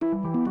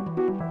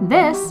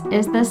This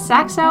is the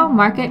Saxo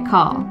Market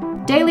Call,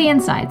 daily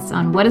insights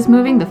on what is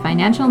moving the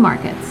financial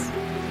markets.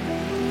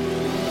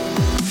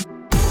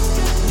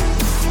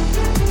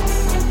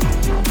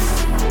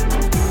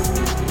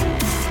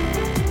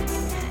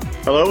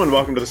 Hello and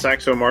welcome to the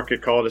Saxo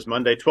Market Call. It is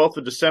Monday, 12th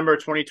of December,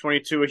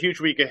 2022. A huge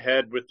week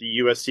ahead with the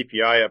U.S.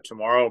 CPI up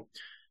tomorrow,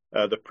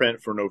 the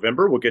print for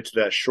November. We'll get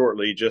to that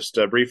shortly. Just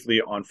briefly,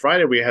 on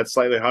Friday, we had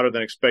slightly hotter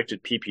than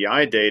expected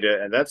PPI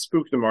data, and that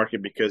spooked the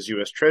market because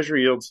U.S.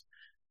 Treasury yields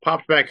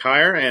popped back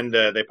higher, and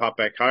they popped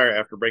back higher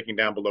after breaking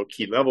down below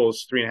key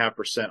levels,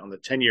 3.5% on the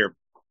 10-year.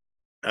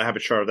 I have a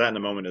chart of that in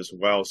a moment as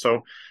well.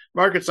 So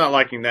market's not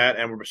liking that,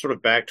 and we're sort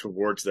of back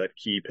towards that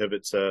key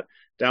pivot,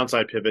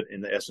 downside pivot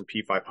in the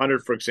S&P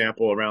 500, for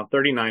example, around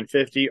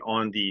 39.50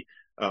 on the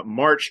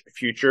March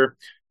future,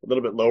 a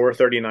little bit lower,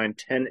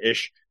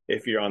 39.10-ish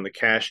if you're on the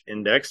cash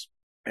index,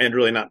 and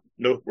really not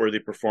noteworthy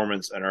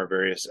performance in our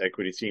various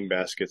equity theme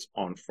baskets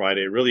on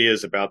Friday. It really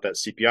is about that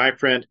CPI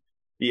print,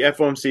 the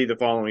FOMC the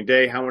following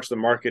day, how much the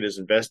market is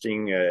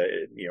investing,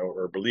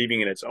 or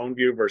believing in its own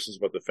view versus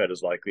what the Fed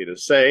is likely to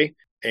say,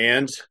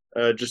 and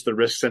just the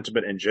risk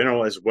sentiment in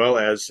general, as well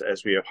as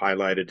we have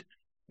highlighted,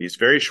 these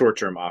very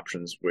short-term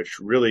options, which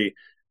really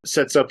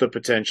sets up the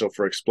potential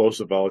for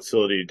explosive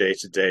volatility day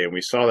to day. And we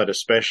saw that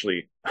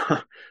especially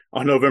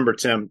on November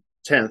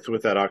 10th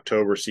with that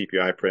October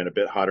CPI print,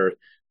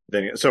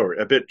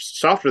 a bit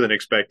softer than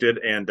expected,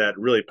 and that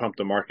really pumped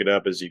the market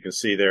up, as you can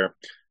see there.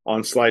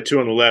 On slide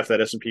 2 on the left,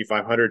 that S&P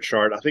 500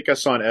 chart, I think I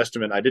saw an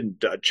estimate, I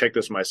didn't check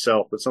this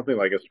myself, but something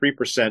like a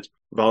 3%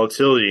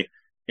 volatility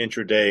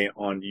intraday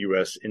on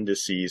U.S.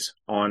 indices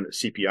on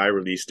CPI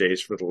release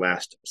days for the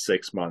last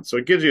 6 months. So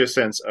it gives you a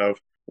sense of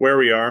where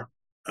we are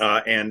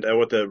and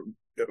what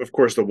of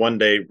course, the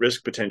one-day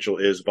risk potential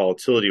is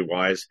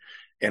volatility-wise.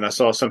 And I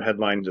saw some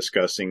headline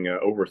discussing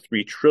over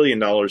 $3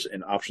 trillion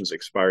in options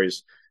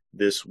expiries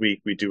this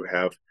week. We do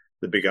have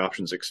the big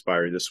options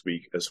expiry this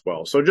week as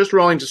well. So just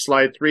rolling to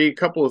slide 3, a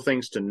couple of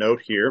things to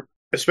note here,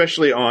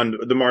 especially on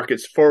the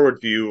market's forward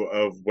view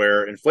of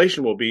where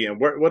inflation will be and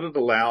what it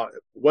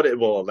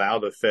will allow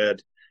the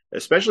Fed,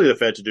 especially the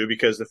Fed, to do,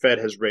 because the Fed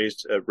has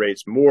raised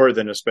rates more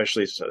than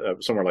especially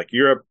somewhere like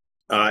Europe.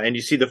 And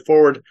you see the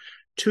forward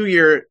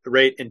 2-year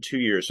rate in 2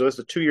 years. So that's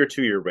the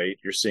 2-year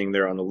rate you're seeing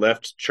there on the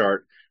left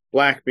chart,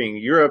 black being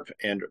Europe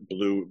and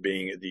blue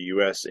being the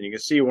U.S. And you can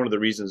see one of the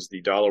reasons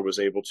the dollar was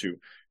able to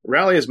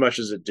rally as much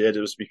as it did, it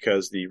was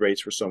because the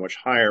rates were so much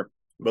higher.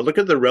 But look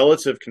at the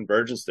relative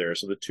convergence there.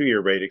 So the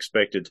 2-year rate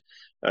expected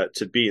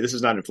to be, this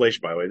is not inflation,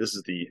 by the way, this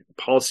is the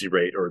policy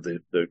rate or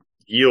the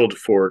yield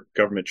for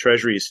government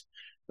treasuries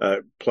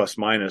plus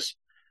minus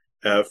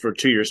for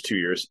 2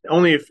 years,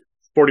 only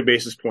 40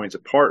 basis points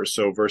apart or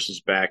so versus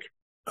back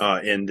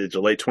in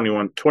the late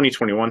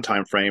 2021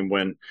 timeframe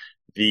when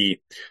the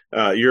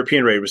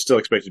European rate was still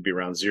expected to be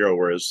around 0,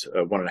 whereas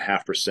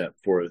 1.5%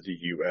 for the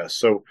U.S.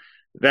 So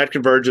that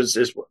convergence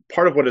is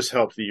part of what has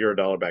helped the euro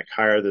dollar back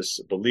higher, this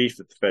belief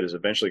that the Fed is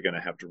eventually going to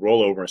have to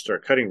roll over and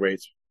start cutting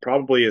rates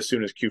probably as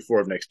soon as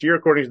Q4 of next year,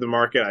 according to the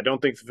market. I don't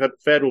think the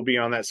Fed will be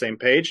on that same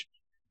page,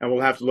 and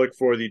we'll have to look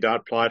for the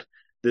dot plot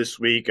this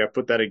week. I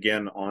put that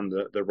again on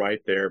the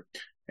right there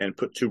and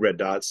put 2 red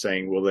dots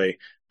saying, will they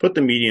put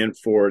the median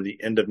for the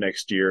end of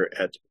next year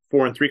at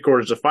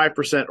 4.75% of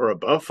 5% or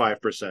above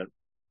 5%?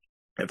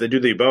 If they do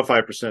the above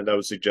 5%, that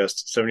would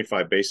suggest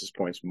 75 basis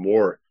points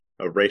more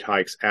of rate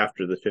hikes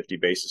after the 50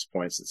 basis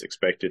points that's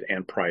expected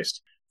and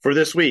priced for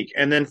this week.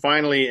 And then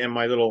finally, in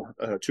my little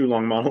too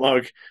long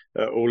monologue,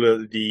 Ola,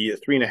 the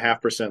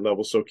 3.5%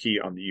 level, so key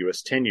on the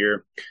U.S.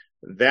 10-year,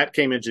 that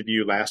came into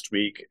view last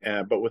week.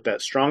 But with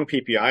that strong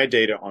PPI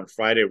data on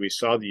Friday, we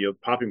saw the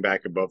yield popping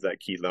back above that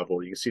key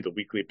level. You can see the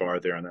weekly bar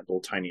there on that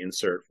little tiny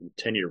insert from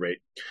the 10-year rate.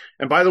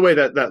 And by the way,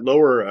 that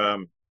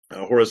lower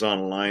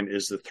horizontal line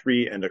is the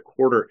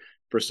 3.25%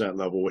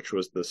 level, which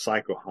was the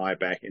cycle high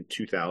back in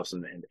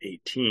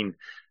 2018.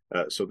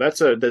 So that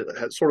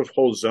sort of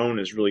whole zone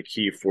is really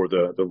key for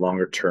the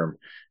longer term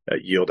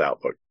yield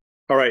outlook.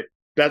 All right,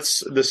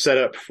 that's the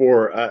setup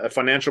for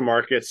financial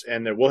markets,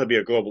 and there will be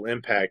a global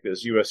impact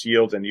as U.S.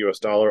 yields and the U.S.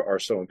 dollar are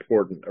so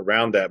important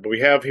around that. But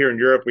we have here in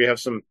Europe, we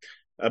have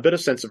a bit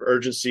of sense of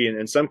urgency, and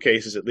in some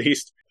cases at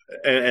least,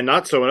 and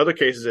not so in other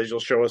cases, as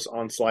you'll show us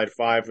on slide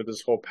 5 with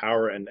this whole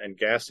power and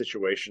gas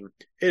situation.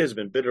 It has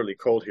been bitterly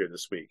cold here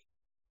this week.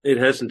 It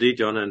has indeed,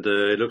 John, and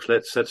it looks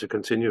set to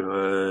continue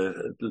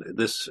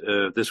this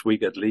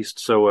week at least.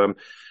 So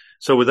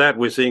with that,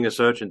 we're seeing a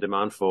surge in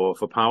demand for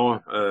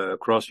power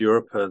across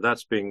Europe.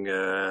 That's being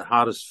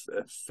hardest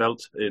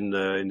felt in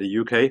the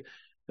UK,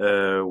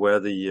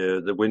 where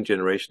the wind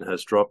generation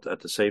has dropped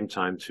at the same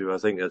time to, I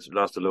think as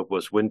last I looked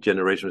was wind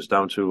generation was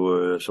down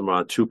to somewhere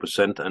around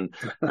 2%, and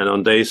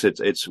on days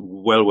it's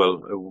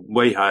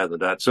way higher than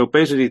that. So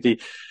basically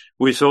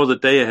We saw the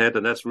day ahead,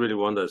 and that's really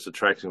one that's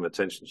attracting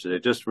attention today.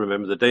 Just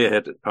remember, the day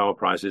ahead power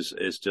price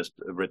is just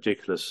a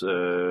ridiculous,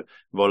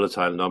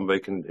 volatile number.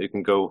 It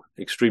can go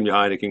extremely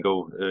high, and it can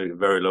go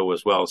very low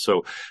as well.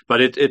 So,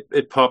 but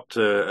it popped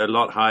a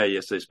lot higher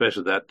yesterday,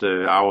 especially that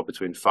hour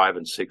between 5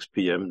 and 6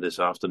 p.m. this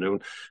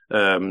afternoon.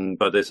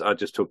 But I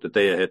just took the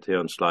day ahead here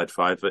on slide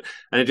 5,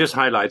 and it just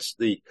highlights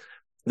the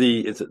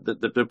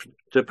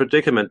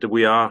predicament that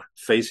we are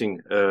facing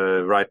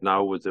right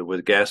now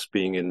with gas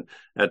being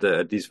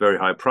at these very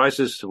high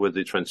prices, with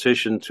the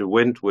transition to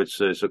wind, which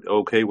is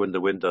okay when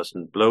the wind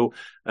doesn't blow,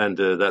 and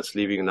that's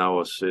leaving now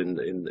us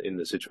in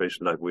the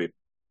situation like we're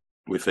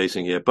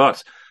facing here.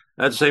 But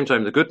at the same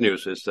time, the good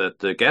news is that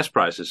the gas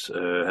prices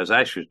has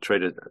actually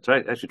traded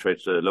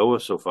lower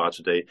so far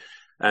today.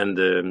 And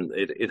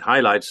it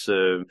highlights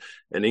an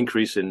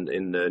increase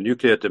in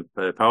nuclear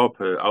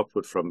power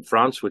output from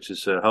France, which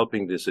is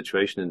helping the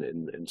situation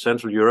in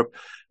Central Europe,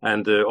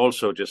 and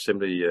also just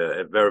simply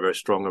a very, very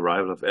strong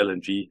arrival of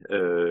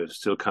LNG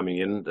still coming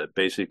in,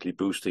 basically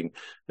boosting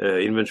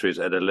inventories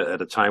at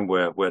a time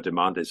where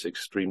demand is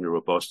extremely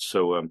robust.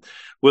 So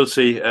we'll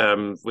see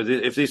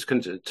if these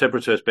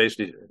temperatures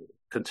basically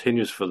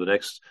continues for the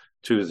next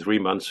 2 to 3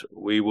 months,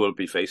 we will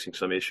be facing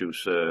some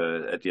issues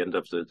at the end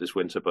of this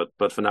winter.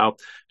 But for now,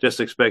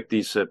 just expect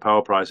these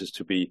power prices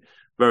to be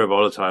very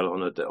volatile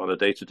on a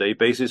day-to-day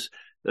basis.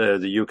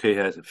 The UK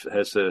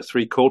has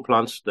 3 coal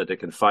plants that they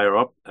can fire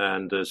up,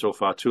 and so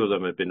far 2 of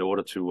them have been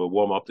ordered to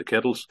warm up the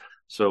kettles,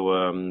 so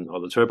or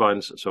the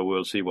turbines. So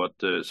we'll see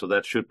so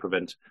that should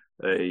prevent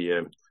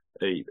a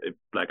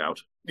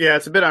blackout. Yeah,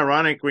 it's a bit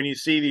ironic when you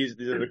see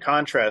the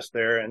contrast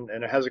there, and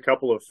it has a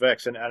couple of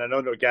effects. And I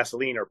know no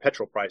gasoline or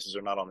petrol prices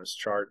are not on this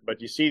chart,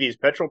 but you see these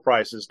petrol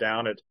prices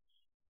down at,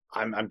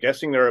 I'm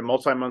guessing they're at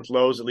multi-month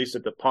lows, at least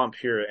at the pump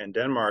here in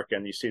Denmark,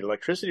 and you see the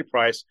electricity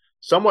price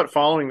somewhat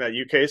following that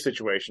UK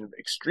situation,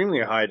 extremely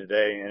high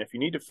today. And if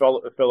you need to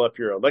fill up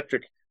your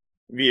electric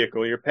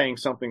vehicle, you're paying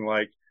something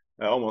like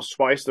almost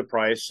twice the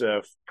price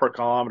per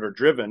kilometer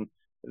driven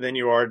than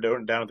you are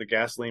down at the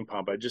gasoline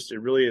pump. It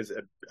really is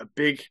a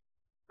big,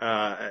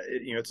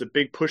 it's a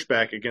big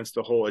pushback against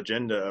the whole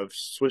agenda of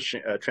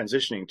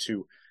transitioning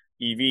to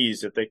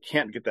EVs. If they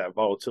can't get that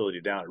volatility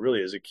down, it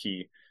really is a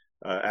key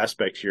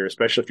aspect here,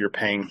 especially if you're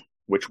paying,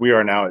 which we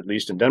are now, at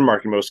least in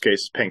Denmark, in most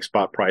cases, paying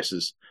spot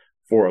prices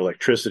for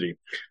electricity.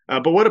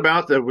 But what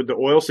about with the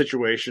oil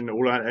situation?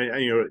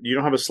 You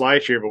don't have a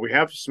slide here, but we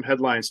have some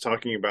headlines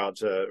talking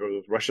about,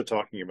 or Russia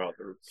talking about,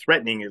 or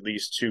threatening at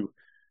least to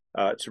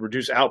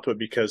reduce output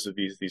because of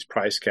these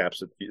price caps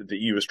that the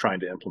EU is trying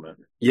to implement.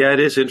 Yeah, it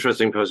is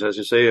interesting because, as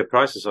you say,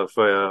 prices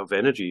of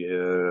energy,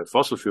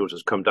 fossil fuels,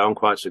 has come down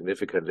quite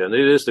significantly, and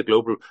it is the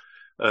global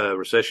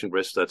recession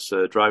risk that's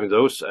driving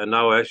those. And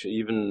now, actually,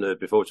 even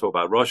before we talk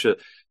about Russia,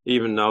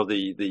 even now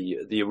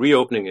the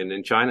reopening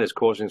in China is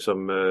causing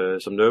some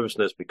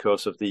nervousness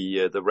because of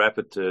the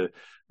rapid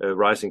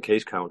rise in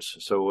case counts.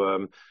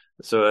 So,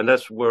 and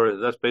that's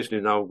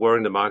basically now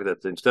worrying the market,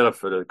 that instead of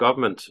the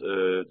government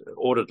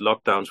ordered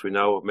lockdowns, we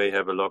now may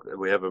have a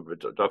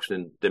reduction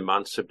in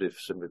demand simply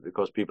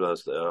because people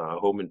are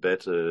home in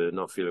bed,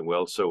 not feeling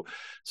well. So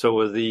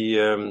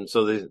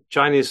the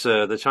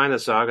China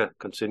saga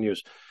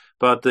continues.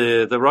 But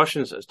the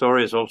Russian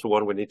story is also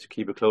one we need to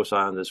keep a close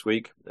eye on this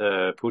week.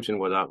 Putin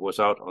was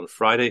out on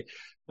Friday,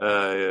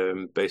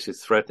 basically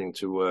threatening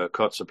to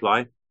cut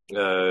supply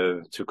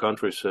to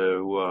countries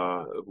who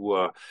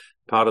are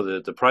part of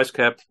the price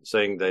cap,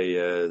 saying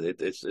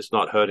it's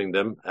not hurting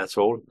them at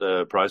all.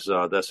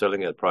 They're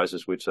selling at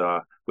prices which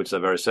they're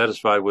very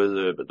satisfied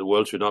with. But the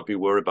world should not be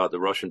worried about the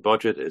Russian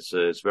budget.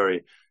 It's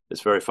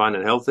very fine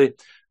and healthy,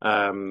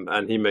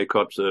 and he may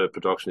cut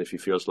production if he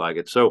feels like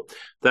it. So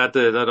that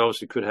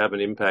obviously could have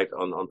an impact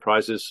on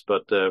prices,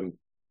 but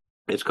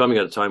it's coming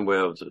at a time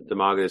where the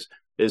market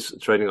is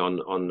trading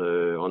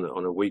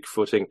on a weak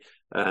footing,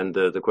 and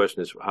the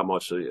question is how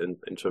much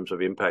in terms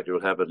of impact it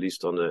will have, at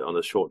least on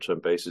a short-term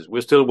basis.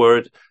 We're still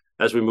worried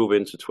as we move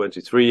into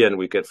 23 and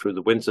we get through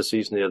the winter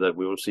season here that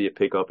we will see a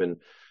pickup in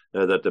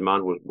that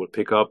demand will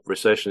pick up.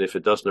 Recession, if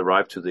it doesn't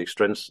arrive to the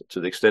extent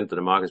that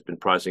the market's been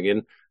pricing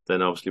in,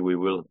 then obviously we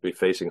will be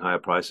facing higher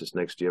prices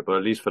next year. But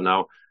at least for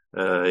now,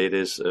 it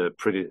is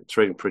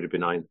trading pretty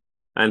benign.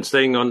 And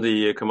staying on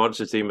the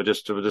commodity theme, we'll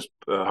just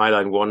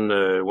highlight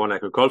one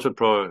agricultural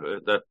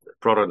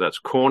product, that's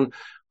corn.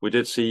 We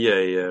did see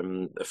a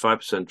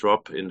 5%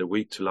 drop in the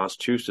week to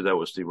last Tuesday. That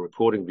was the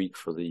reporting week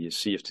for the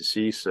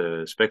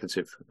CFTC's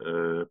speculative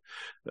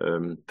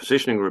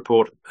positioning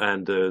report,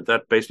 and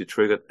that basically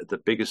triggered the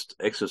biggest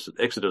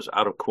exodus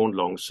out of corn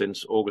longs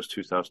since August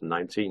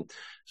 2019.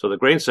 So the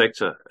grain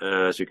sector,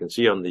 as you can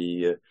see on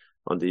the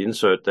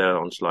insert there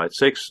on slide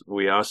 6,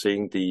 we are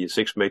seeing the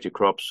 6 major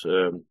crops.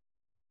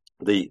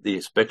 The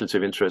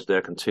speculative interest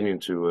there continuing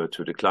to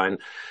decline,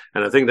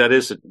 and I think that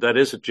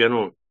is a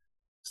general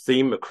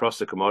theme across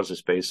the commodity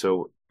space.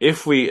 So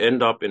if we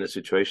end up in a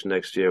situation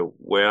next year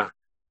where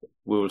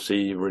we will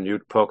see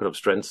renewed pocket of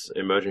strength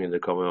emerging in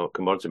the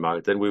commodity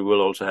market, then we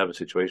will also have a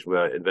situation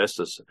where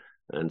investors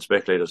and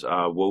speculators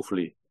are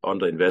woefully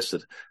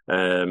underinvested.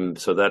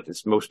 So that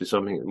is most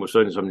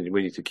certainly something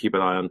we need to keep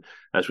an eye on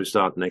as we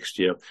start next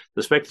year.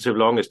 The speculative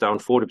long is down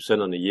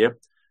 40% on the year.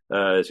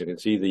 As you can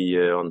see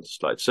on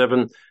slide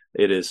 7,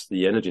 it is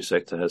the energy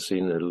sector has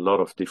seen a lot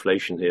of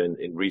deflation here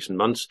in recent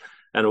months.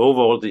 And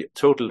overall, the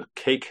total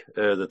cake,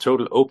 the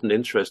total open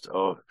interest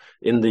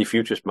in the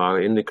futures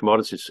market, in the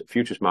commodities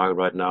futures market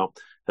right now,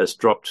 has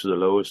dropped to the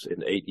lowest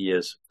in 8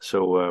 years.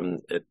 So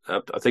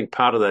I think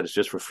part of that is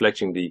just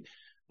reflecting the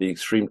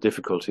extreme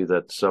difficulty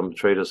that some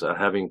traders are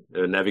having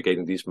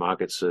navigating these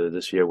markets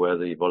this year, where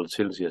the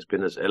volatility has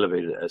been as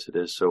elevated as it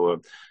is.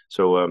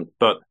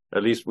 But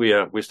at least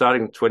we're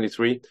starting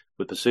 23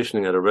 with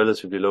positioning at a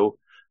relatively low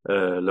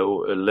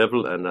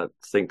level, and I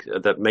think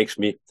that makes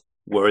me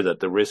worry that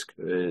the risk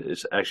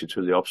is actually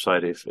to the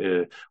upside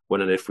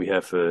when and if we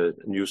have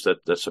news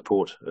that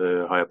support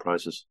higher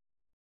prices.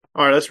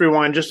 All right, let's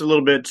rewind just a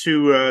little bit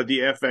to the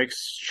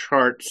FX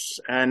charts,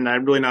 and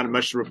I'm really not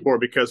much to report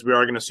because we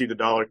are going to see the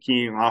dollar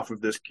keying off of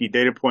this key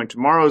data point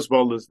tomorrow, as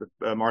well as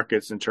the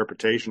market's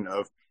interpretation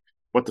of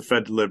what the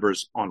Fed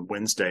delivers on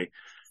Wednesday.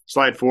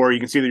 Slide 4, you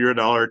can see the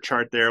euro-dollar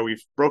chart there.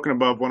 We've broken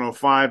above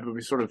 105, but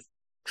we sort of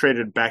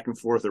traded back and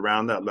forth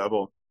around that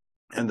level,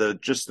 and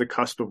just the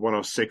cusp of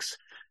 106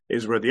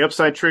 is where the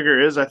upside trigger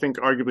is. I think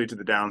arguably to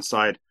the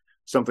downside,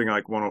 something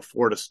like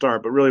 104 to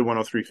start, but really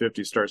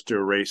 103.50 starts to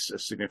erase a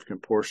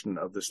significant portion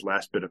of this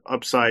last bit of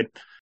upside.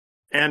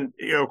 And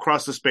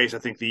across the space, I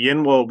think the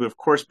yen will, of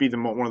course, be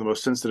one of the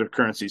most sensitive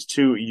currencies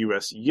to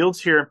U.S.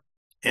 yields here.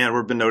 And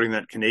we've been noting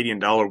that Canadian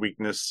dollar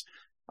weakness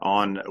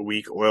on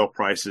weak oil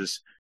prices.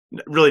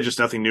 Really just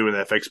nothing new in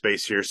the FX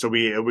space here. So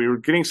we were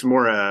getting some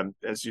more,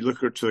 as you look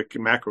to the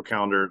macro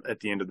calendar at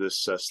the end of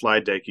this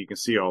slide deck, you can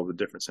see all the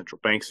different central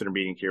banks that are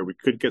meeting here. We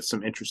could get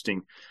some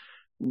interesting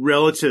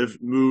relative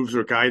moves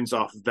or guidance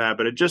off of that,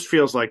 but it just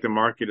feels like the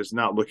market is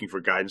not looking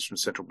for guidance from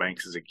central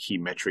banks as a key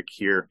metric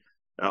here.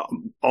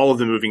 All of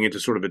them moving into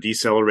sort of a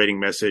decelerating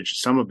message,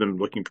 some of them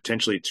looking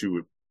potentially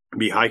to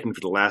be hiking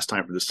for the last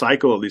time for the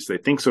cycle. At least they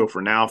think so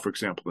for now. For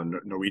example, the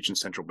Norwegian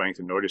central bank,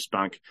 the Norges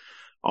Bank,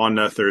 on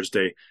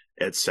Thursday,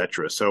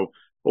 etc. So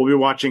we'll be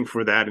watching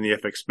for that in the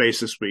FX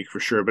space this week for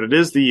sure. But it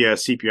is the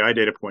CPI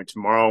data point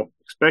tomorrow,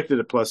 expected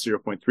at plus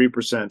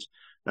 0.3%.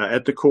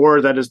 At the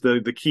core, that is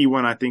the key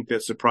one, I think,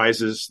 that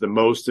surprises the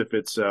most if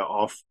it's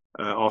off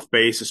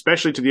base,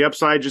 especially to the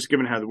upside, just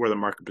given where the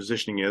market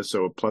positioning is.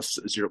 So plus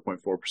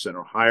 0.4%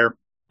 or higher.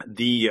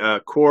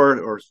 The core,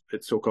 or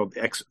it's so-called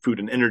X Food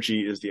and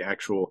Energy, is the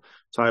actual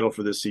title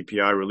for this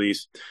CPI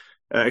release.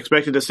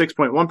 Expected at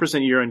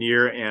 6.1% year on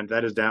year, and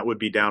that would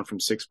be down from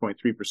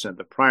 6.3%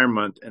 the prior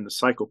month, and the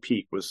cycle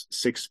peak was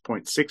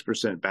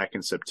 6.6% back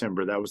in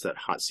September. That was that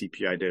hot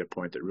CPI data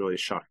point that really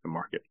shocked the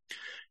market.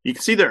 You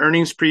can see the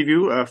earnings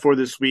preview for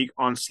this week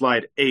on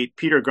slide 8.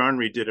 Peter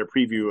Garnery did a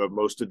preview of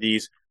most of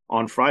these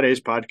on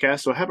Friday's podcast,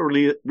 so have a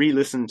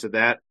re-listen to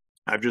that.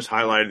 I've just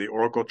highlighted the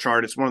Oracle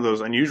chart. It's one of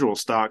those unusual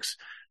stocks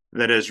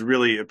that has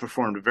really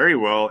performed very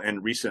well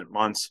in recent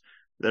months.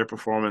 Their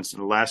performance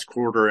in the last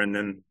quarter, and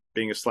then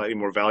being a slightly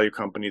more value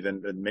company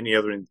than many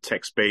other in the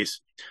tech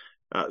space,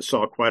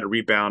 saw quite a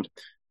rebound.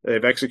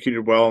 They've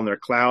executed well in their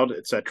cloud,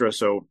 etc.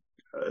 So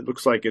it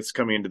looks like it's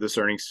coming into this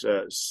earnings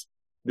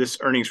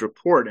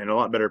report in a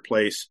lot better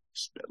place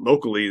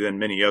locally than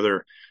many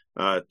other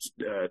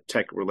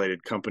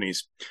tech-related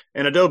companies.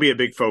 And Adobe, a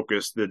big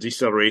focus. The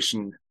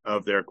deceleration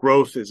of their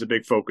growth is a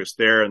big focus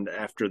there. And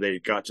after they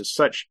got to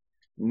such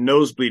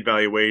nosebleed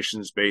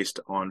valuations based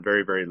on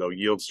very, very low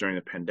yields during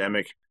the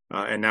pandemic,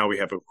 and now we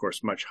have, of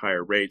course, much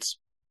higher rates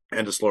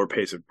and a slower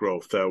pace of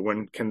growth.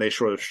 When can they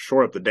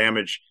shore up the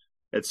damage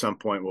at some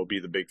point will be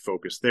the big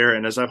focus there.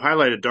 And as I've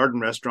highlighted,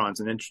 Darden Restaurant's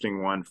an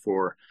interesting one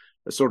for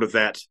sort of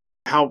that.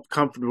 How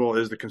comfortable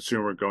is the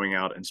consumer going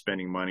out and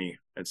spending money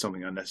at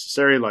something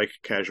unnecessary like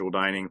casual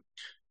dining?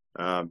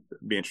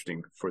 Be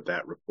interesting for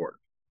that report.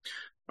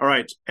 All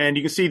right. And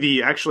you can see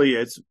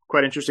it's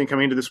quite interesting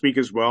coming into this week,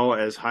 as well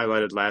as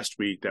highlighted last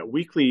week, that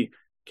weekly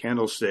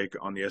candlestick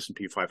on the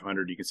S&P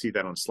 500. You can see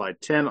that on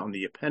slide 10 on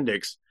the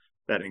appendix,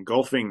 that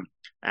engulfing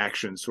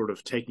action sort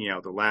of taking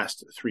out the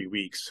last 3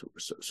 weeks.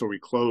 So we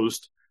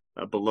closed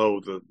below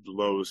the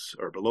lows,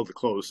 or below the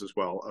close as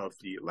well, of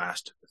the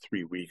last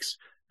 3 weeks.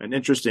 An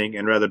interesting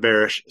and rather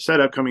bearish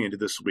setup coming into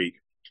this week.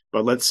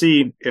 But let's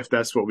see if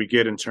that's what we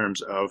get in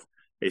terms of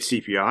a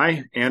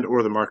CPI and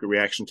or the market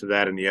reaction to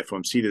that in the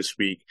FOMC this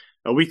week.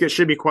 A week that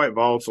should be quite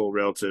volatile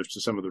relative to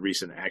some of the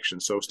recent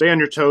actions. So stay on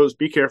your toes,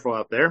 be careful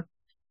out there,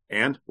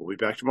 and we'll be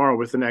back tomorrow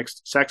with the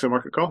next Saxo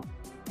Market Call.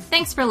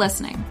 Thanks for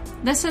listening.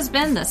 This has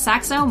been the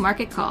Saxo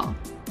Market Call.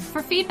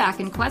 For feedback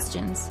and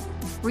questions,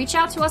 reach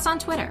out to us on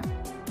Twitter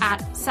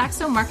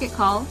 @Saxo Market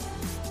Call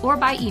or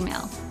by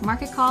email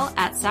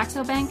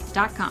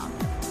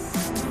marketcall@saxobank.com.